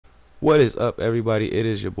What is up, everybody? It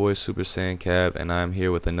is your boy Super Saiyan Cab, and I'm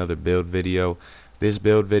here with another build video. This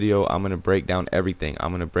build video, I'm gonna break down everything.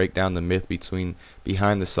 I'm gonna break down the myth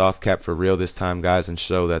behind the soft cap for real this time, guys, and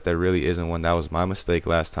show that there really isn't one. That was my mistake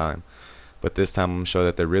last time, but this time I'm gonna show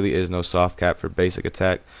that there really is no soft cap for basic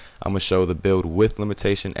attack. I'm gonna show the build with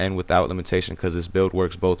limitation and without limitation, because this build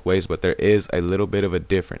works both ways, but there is a little bit of a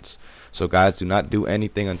difference. So guys, do not do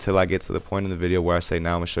anything until I get to the point in the video where I say,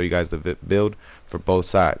 now I'm gonna show you guys the build for both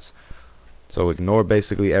sides. So ignore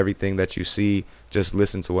basically everything that you see. Just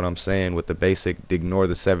listen to what I'm saying with the basic. Ignore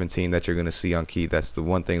the 17 that you're going to see on key. That's the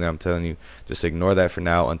one thing that I'm telling you. Just ignore that for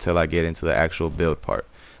now until I get into the actual build part.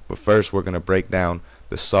 But first, we're going to break down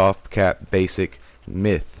the soft cap basic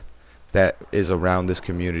myth that is around this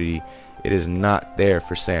community. It is not there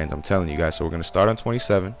for Saiyans, I'm telling you guys. So we're going to start on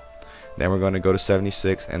 27. Then we're going to go to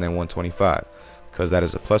 76 and then 125. Because that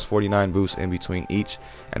is a plus 49 boost in between each,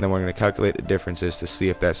 and then we're going to calculate the differences to see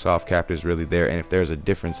if that soft cap is really there and if there's a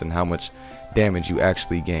difference in how much damage you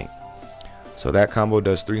actually gain. So that combo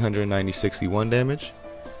does 361 damage.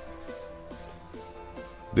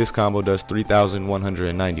 This combo does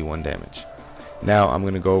 3,191 damage. Now I'm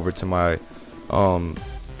going to go over to my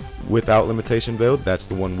without limitation build. That's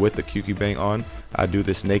the one with the QQ Bang on. I do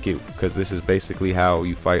this naked because this is basically how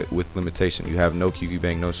you fight with limitation. You have no QQ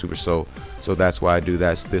Bang, no Super Soul, so that's why I do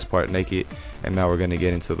this part naked. And now we're going to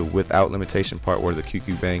get into the without limitation part where the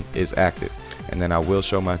QQ Bang is active, and then I will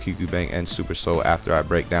show my QQ Bang and Super Soul after I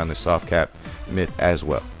break down the soft cap myth as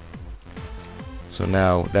well. So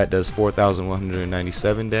now that does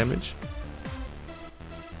 4,197 damage,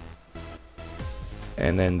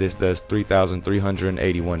 and then this does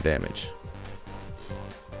 3,381 damage.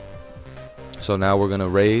 So now we're going to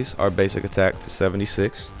raise our basic attack to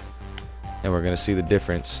 76, and we're going to see the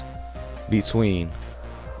difference between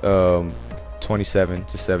 27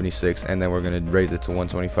 to 76, and then we're going to raise it to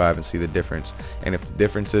 125 and see the difference. And if the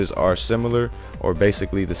differences are similar or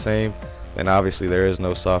basically the same, then obviously there is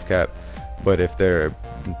no soft cap. But if there are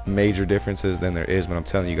major differences, then there is. But I'm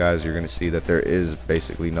telling you guys, you're going to see that there is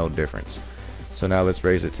basically no difference. So now let's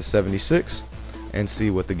raise it to 76 and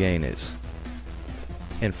see what the gain is.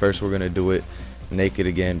 And first we're going to do it naked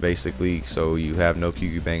again, basically, so you have no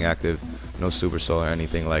QQ Bang active, no Super Soul or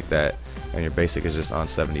anything like that, and your basic is just on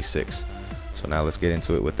 76. So now let's get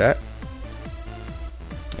into it with that,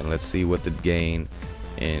 and let's see what the gain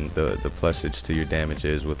and the plusage to your damage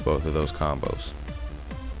is with both of those combos.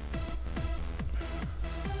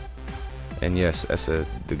 And yes, the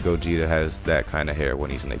Gogeta has that kind of hair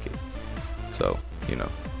when he's naked, so you know.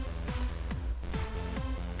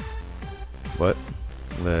 But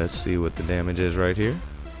let's see what the damage is right here.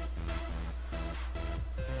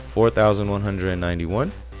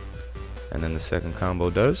 4,191, and then the second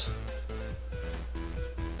combo does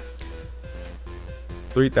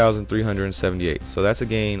 3,378. So that's a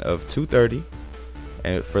gain of 230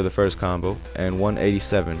 and for the first combo and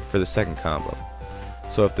 187 for the second combo.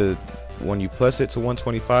 So if when you plus it to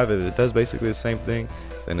 125, if it does basically the same thing,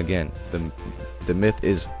 then again the myth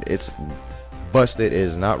is it's busted. It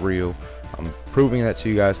is not real. I'm proving that to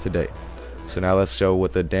you guys today. So now let's show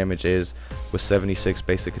what the damage is with 76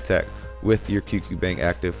 basic attack with your QQ Bang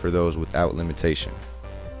active for those without limitation.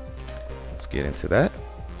 Let's get into that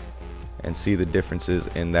and see the differences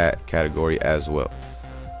in that category as well.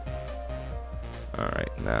 Alright,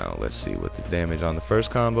 now let's see what the damage on the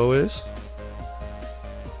first combo is.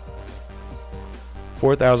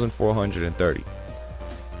 4,430.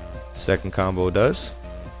 Second combo does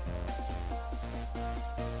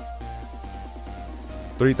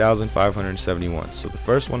 3,571. So the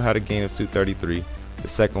first one had a gain of 233, the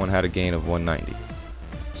second one had a gain of 190.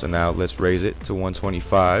 So now let's raise it to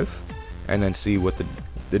 125 and then see what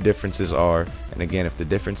the differences are. And again, if the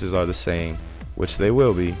differences are the same, which they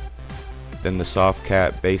will be, then the soft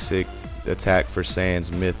cap basic attack for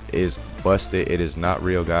Saiyans myth is busted. It is not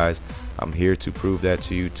real, guys. I'm here to prove that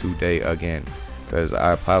to you today again, because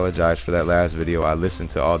I apologize for that last video. I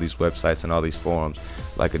listened to all these websites and all these forums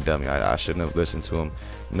like a dummy. I shouldn't have listened to them.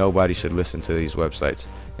 Nobody should listen to these websites,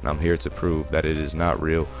 and I'm here to prove that it is not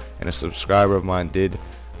real. And a subscriber of mine did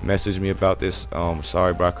message me about this.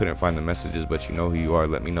 Sorry bro, I couldn't find the messages, but you know who you are.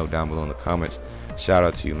 Let me know down below in the comments. Shout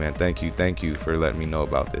out to you, man. Thank you for letting me know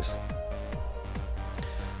about this.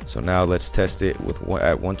 So now let's test it with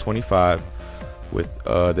at 125 with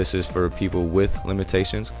this is for people with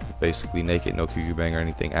limitations, basically naked, no QQ Bang or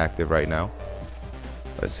anything active right now.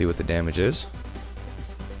 Let's see what the damage is.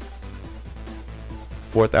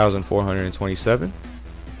 4,427,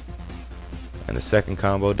 and the second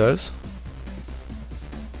combo does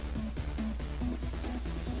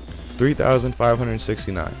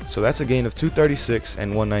 3,569. So that's a gain of 236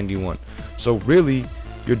 and 191. So really,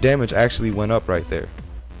 your damage actually went up right there.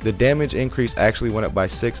 The damage increase actually went up by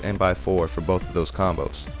 6 and by 4 for both of those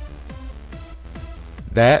combos.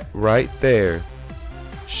 That right there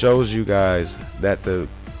shows you guys that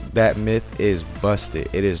that myth is busted.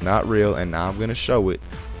 It is not real, and now I'm going to show it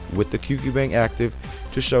with the QQ Bang active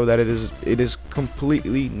to show that it is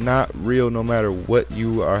completely not real, no matter what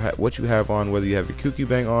you have on, whether you have your QQ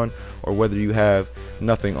Bang on or whether you have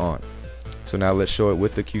nothing on. So now let's show it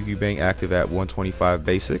with the QQ Bang active at 125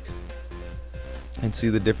 basic and see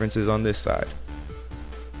the differences on this side.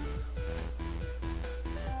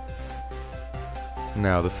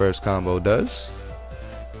 Now the first combo does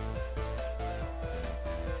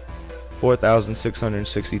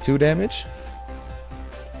 4,662 damage.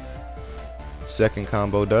 Second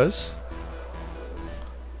combo does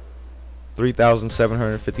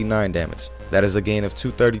 3,759 damage. That is a gain of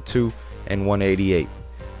 232 and 188.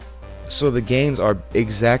 So the gains are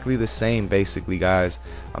exactly the same basically, guys.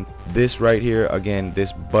 This right here, again,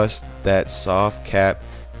 this bust that soft cap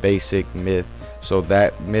basic myth. So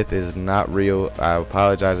that myth is not real. I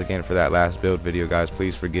apologize again for that last build video, guys.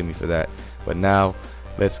 Please forgive me for that. But now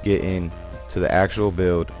let's get into the actual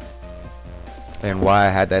build and why I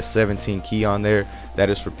had that 17 key on there. That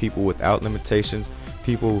is for people without limitations.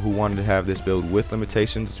 People who wanted to have this build with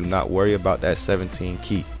limitations, do not worry about that 17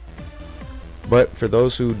 key. But for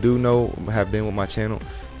those who do know, have been with my channel,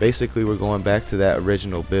 basically we're going back to that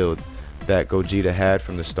original build that Gogeta had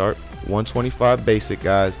from the start. 125 basic,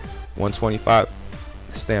 guys, 125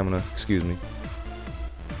 stamina, excuse me,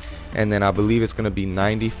 and then I believe it's going to be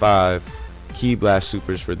 95 Ki Blast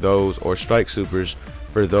supers for those, or strike supers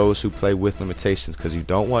for those who play with limitations, because you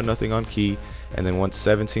don't want nothing on Ki. And then once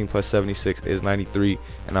 17 plus 76 is 93,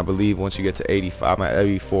 and I believe once you get to 85, I'm at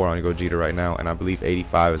 84 on Gogeta right now, and I believe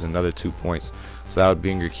 85 is another 2 points. So that would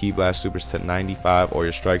bring your Ki Blast supers to 95 or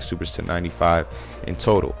your strike supers to 95 in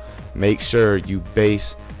total. Make sure you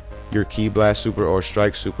base your Ki Blast super or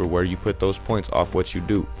strike super where you put those points off what you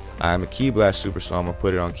do. I'm a Ki Blast super, so I'm gonna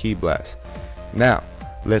put it on Ki Blast. Now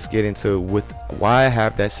let's get into why I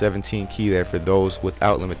have that 17 key there for those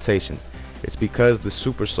without limitations. It's because the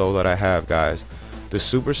super soul that I have, guys, the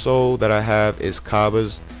super soul that I have is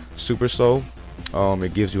Cabba's super soul.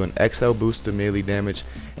 It gives you an XL boost to melee damage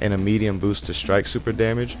and a medium boost to strike super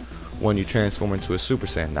damage when you transform into a Super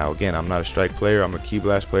Saiyan. Now again, I'm not a strike player, I'm a Ki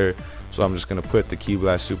Blast player, so I'm just going to put the Ki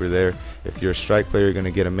Blast super there. If you're a strike player, you're going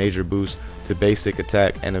to get a major boost to basic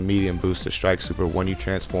attack and a medium boost to strike super when you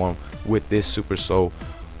transform with this super soul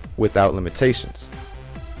without limitations.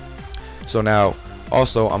 So now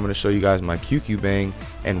also I'm going to show you guys my QQ Bang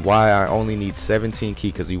and why I only need 17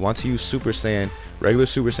 key, because you want to use Super Saiyan, regular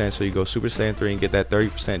Super Saiyan, so you go Super Saiyan 3 and get that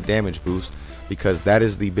 30% damage boost, because that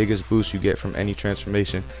is the biggest boost you get from any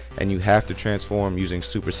transformation, and you have to transform using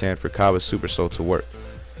Super Saiyan for Cabba's super soul to work.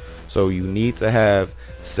 So you need to have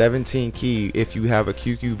 17 key if you have a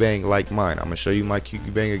QQ Bang like mine. I'm going to show you my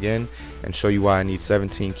QQ Bang again and show you why I need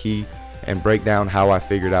 17 key and break down how I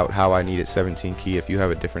figured out how I needed 17 key if you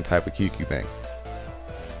have a different type of QQ Bang.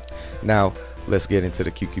 Now let's get into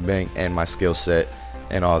the QQ Bang and my skill set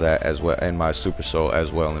and all that as well, and my super soul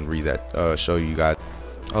as well, and read that, show you guys.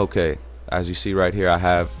 Okay, as you see right here, I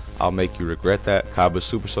have I'll Make You Regret That Cabba's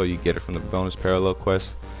super soul. You get it from the bonus parallel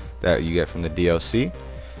quest that you get from the DLC.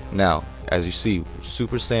 Now as you see,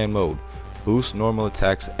 Super Saiyan mode, boost normal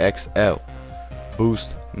attacks XL,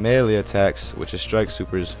 boost melee attacks, which is strike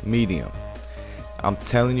supers, medium. I'm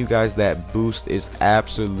telling you guys, that boost is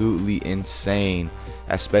absolutely insane,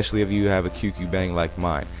 especially if you have a QQ Bang like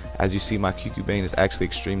mine. As you see, my QQ Bang is actually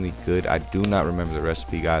extremely good. I do not remember the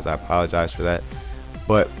recipe, guys, I apologize for that,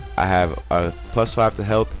 but I have a +5 to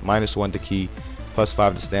health, -1 to Ki,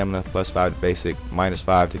 +5 to stamina, +5 to basic,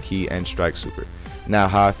 -5 to Ki and strike super. Now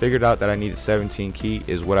how I figured out that I needed 17 key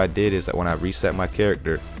is what I did is that when I reset my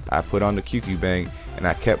character, I put on the QQ Bang and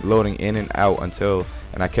I kept loading in and out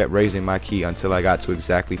and I kept raising my key until I got to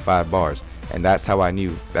exactly 5 bars, and that's how I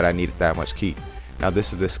knew that I needed that much key. Now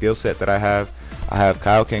this is the skill set that I have. I have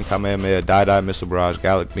Kaioken Kamehameha, Die Missile Barrage,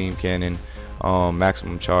 Gallic Beam Cannon,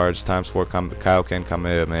 Maximum Charge, ×4 Kaioken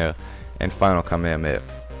Kamehameha, and Final Kamehameha.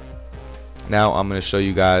 Now I'm going to show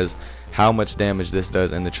you guys how much damage this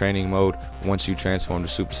does in the training mode once you transform to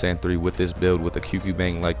Super Saiyan 3 with this build, with a QQ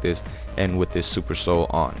Bang like this and with this super soul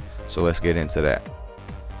on. So let's get into that.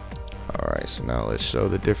 Alright, so now let's show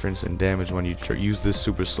the difference in damage when you use this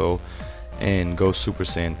super soul and go Super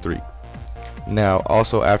Saiyan 3. Now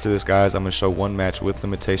also after this, guys, I'm going to show one match with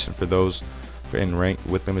limitation for those in rank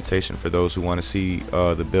with limitation for those who want to see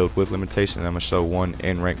the build with limitation. I'm going to show one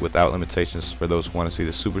in rank without limitations for those who want to see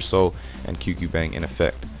the Super Soul and QQ Bang in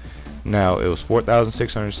effect. Now, it was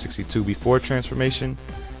 4,662 before transformation.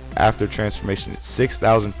 After transformation, it's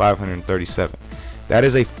 6,537. That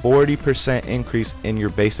is a 40% increase in your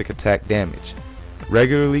basic attack damage.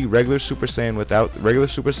 Regular Super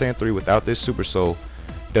Saiyan 3 without this Super Soul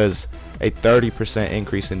does a 30%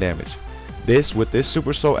 increase in damage. With this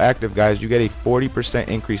Super Soul active, guys, you get a 40%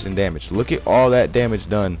 increase in damage. Look at all that damage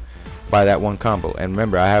done by that one combo. And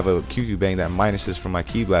remember, I have a QQ Bang that minuses from my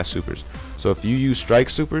Ki Blast supers. So if you use Strike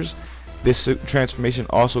supers, this transformation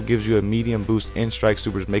also gives you a medium boost in Strike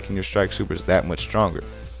supers, making your Strike supers that much stronger.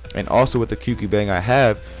 And also with the QQ Bang I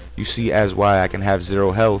have, you see as why I can have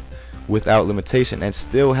 0 health without limitation and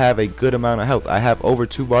still have a good amount of health. I have over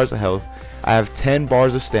 2 bars of health. I have 10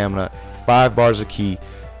 bars of stamina, 5 bars of Ki,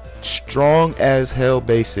 strong as hell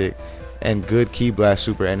basic, and good Ki Blast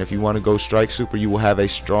super. And if you want to go Strike super, you will have a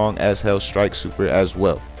strong as hell Strike super as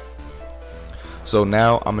well. So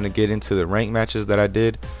now I'm going to get into the rank matches that I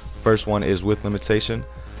did. First one is with limitation,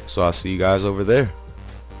 so I'll see you guys over there.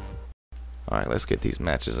 Alright, let's get these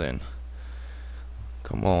matches in.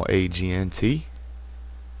 Come on, AGNT.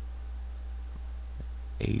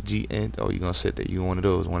 AGN. Oh, you gonna sit there? You one of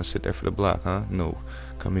those? Want to sit there for the block, huh? No.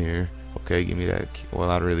 Come here. Okay, give me that key.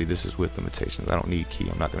 Well, this is with limitations. I don't need Ki.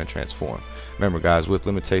 I'm not going to transform. Remember, guys, with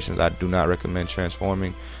limitations, I do not recommend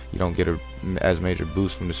transforming. You don't get as major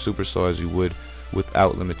boost from the Super Soul as you would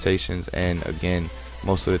without limitations. And again,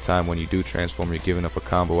 most of the time when you do transform, you're giving up a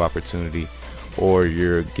combo opportunity, or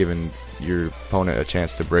you're giving your opponent a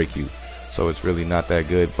chance to break you. So it's really not that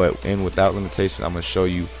good. But without limitations, I'm going to show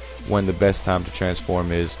you when the best time to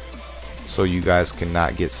transform is, so you guys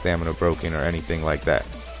cannot get stamina broken or anything like that.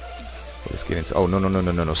 Let's get into. Oh,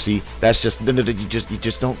 no. See, that's just you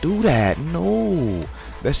just don't do that. No,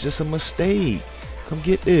 that's just a mistake. Come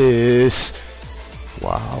get this.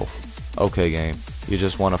 Wow. Okay, game. You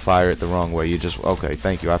just want to fire it the wrong way. Okay.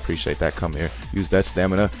 Thank you. I appreciate that. Come here. Use that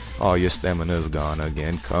stamina. Oh, your stamina's gone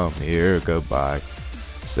again. Come here. Goodbye.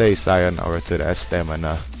 Say sayonara to that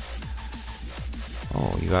stamina.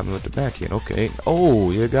 Oh, you got me with the backhand. Okay.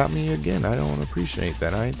 Oh, you got me again. I don't appreciate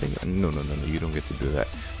that. I ain't thinking. No. You don't get to do that.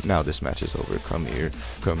 Now this match is over. Come here.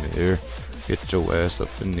 Come here. Get your ass up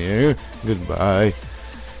in there. Goodbye.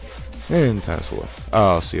 And times 4.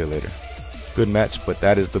 I'll see you later. Good match, but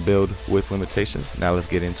that is the build with limitations. Now let's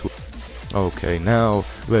get into it. Okay, now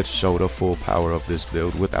let's show the full power of this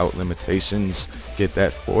build without limitations. Get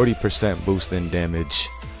that 40% boost in damage.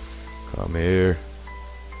 Come here.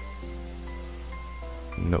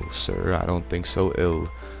 No, sir, I don't think so. The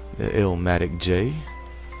Illmatic J.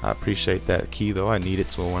 I appreciate that Ki, though. I need it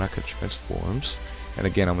so when I can transforms. And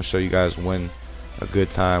again, I'm going to show you guys when a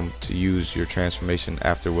good time to use your transformation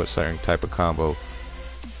after what certain type of combo.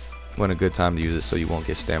 When a good time to use it so you won't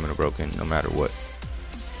get stamina broken no matter what.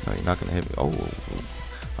 No, you're not going to hit me. Oh,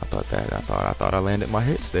 I thought I landed my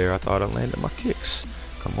hits there. I thought I landed my kicks.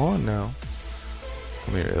 Come on now.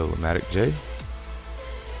 Come here, Illmatic J.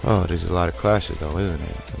 Oh, there's a lot of clashes though, isn't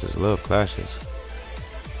it? I just love clashes.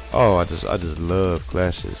 Oh, I just love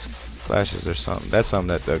clashes. Clashes are something. That's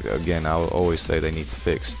something that again I will always say they need to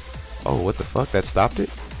fix. Oh, what the fuck? That stopped it?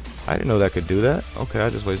 I didn't know that could do that. Okay, I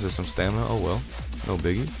just wasted some stamina. Oh well, no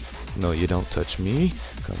biggie. No, you don't touch me.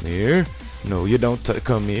 Come here. No, you don't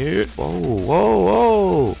come here.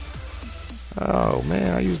 Whoa. Oh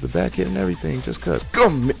man, I used the back hit and everything just cause.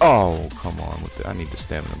 Oh, come on. I need the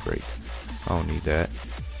stamina break. I don't need that.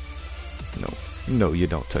 No, you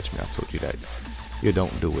don't touch me. I told you that. You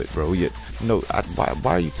don't do it, bro.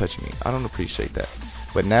 Why are you touching me? I don't appreciate that.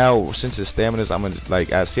 But now, since his stamina's, I'm gonna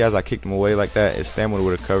as I kicked him away like that, his stamina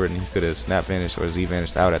would have covered and he could have snap vanished or Z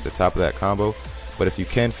vanished out at the top of that combo. But if you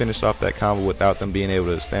can finish off that combo without them being able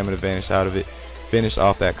to stamina vanish out of it, finish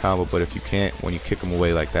off that combo. But if you can't, when you kick him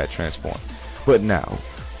away like that, transform. But now,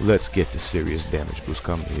 let's get the serious damage boost.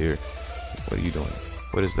 Come here. What are you doing?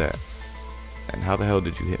 What is that? And how the hell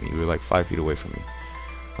did you hit me? You were like 5 feet away from me.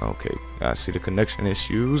 Okay, I see the connection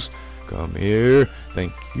issues. Come here.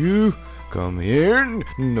 Thank you. Come here.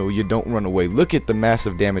 No, you don't run away. Look at the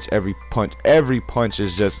massive damage every punch. Every punch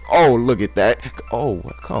is just, oh, look at that. Oh,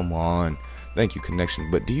 come on. Thank you, connection.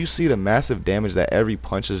 But do you see the massive damage that every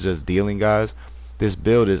punch is just dealing, guys? This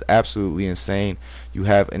build is absolutely insane. You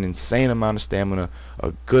have an insane amount of stamina,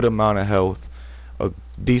 a good amount of health, a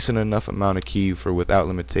decent enough amount of Ki for without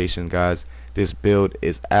limitation, guys. This build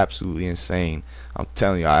is absolutely insane. I'm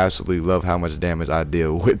telling you, I absolutely love how much damage I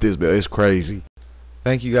deal with this build. It's crazy.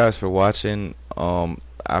 Thank you guys for watching.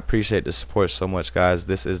 I appreciate the support so much, guys.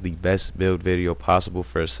 This is the best build video possible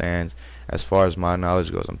for Saiyans as far as my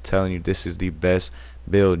knowledge goes. I'm telling you, this is the best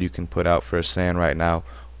build you can put out for a Saiyan right now,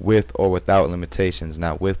 with or without limitations.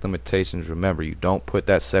 Now with limitations, remember, you don't put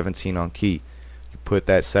that 17 on ki. You put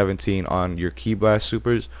that 17 on your ki blast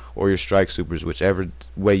supers or your strike supers, whichever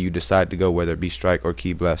way you decide to go, whether it be strike or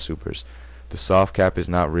ki blast supers. The soft cap is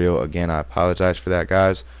not real. Again, I apologize for that,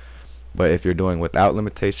 guys. But if you're doing without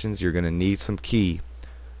limitations, you're gonna need some ki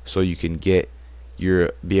so you can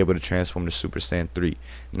be able to transform to Super Saiyan 3.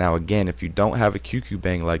 Now again, if you don't have a QQ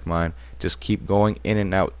bang like mine, just keep going in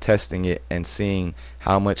and out, testing it and seeing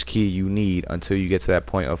how much ki you need until you get to that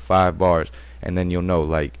point of 5 bars, and then you'll know.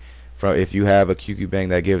 Like, if you have a QQ bang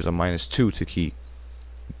that gives a -2 to ki,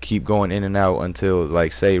 keep going in and out until,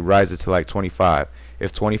 like, say, rise it to like 25.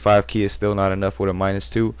 If 25 ki is still not enough with a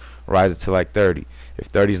 -2, rise it to like 30. If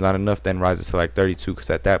 30 is not enough, then rise it to like 32, because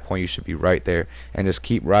at that point you should be right there, and just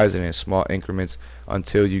keep rising in small increments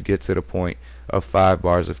until you get to the point of 5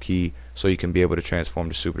 bars of ki, so you can be able to transform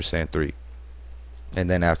to Super Saiyan 3. And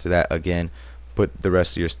then after that, again, put the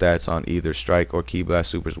rest of your stats on either strike or ki blast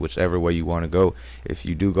supers, whichever way you want to go. If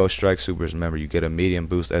you do go strike supers, remember, you get a medium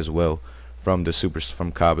boost as well from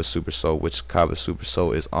Cabba's Super Soul, which Cabba's Super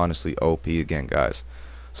Soul is honestly OP again, guys.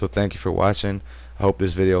 So thank you for watching. I hope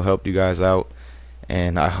this video helped you guys out,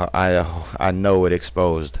 and I know it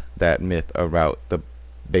exposed that myth about the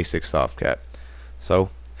basic soft cap. So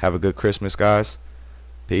have a good Christmas, guys.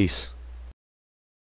 Peace.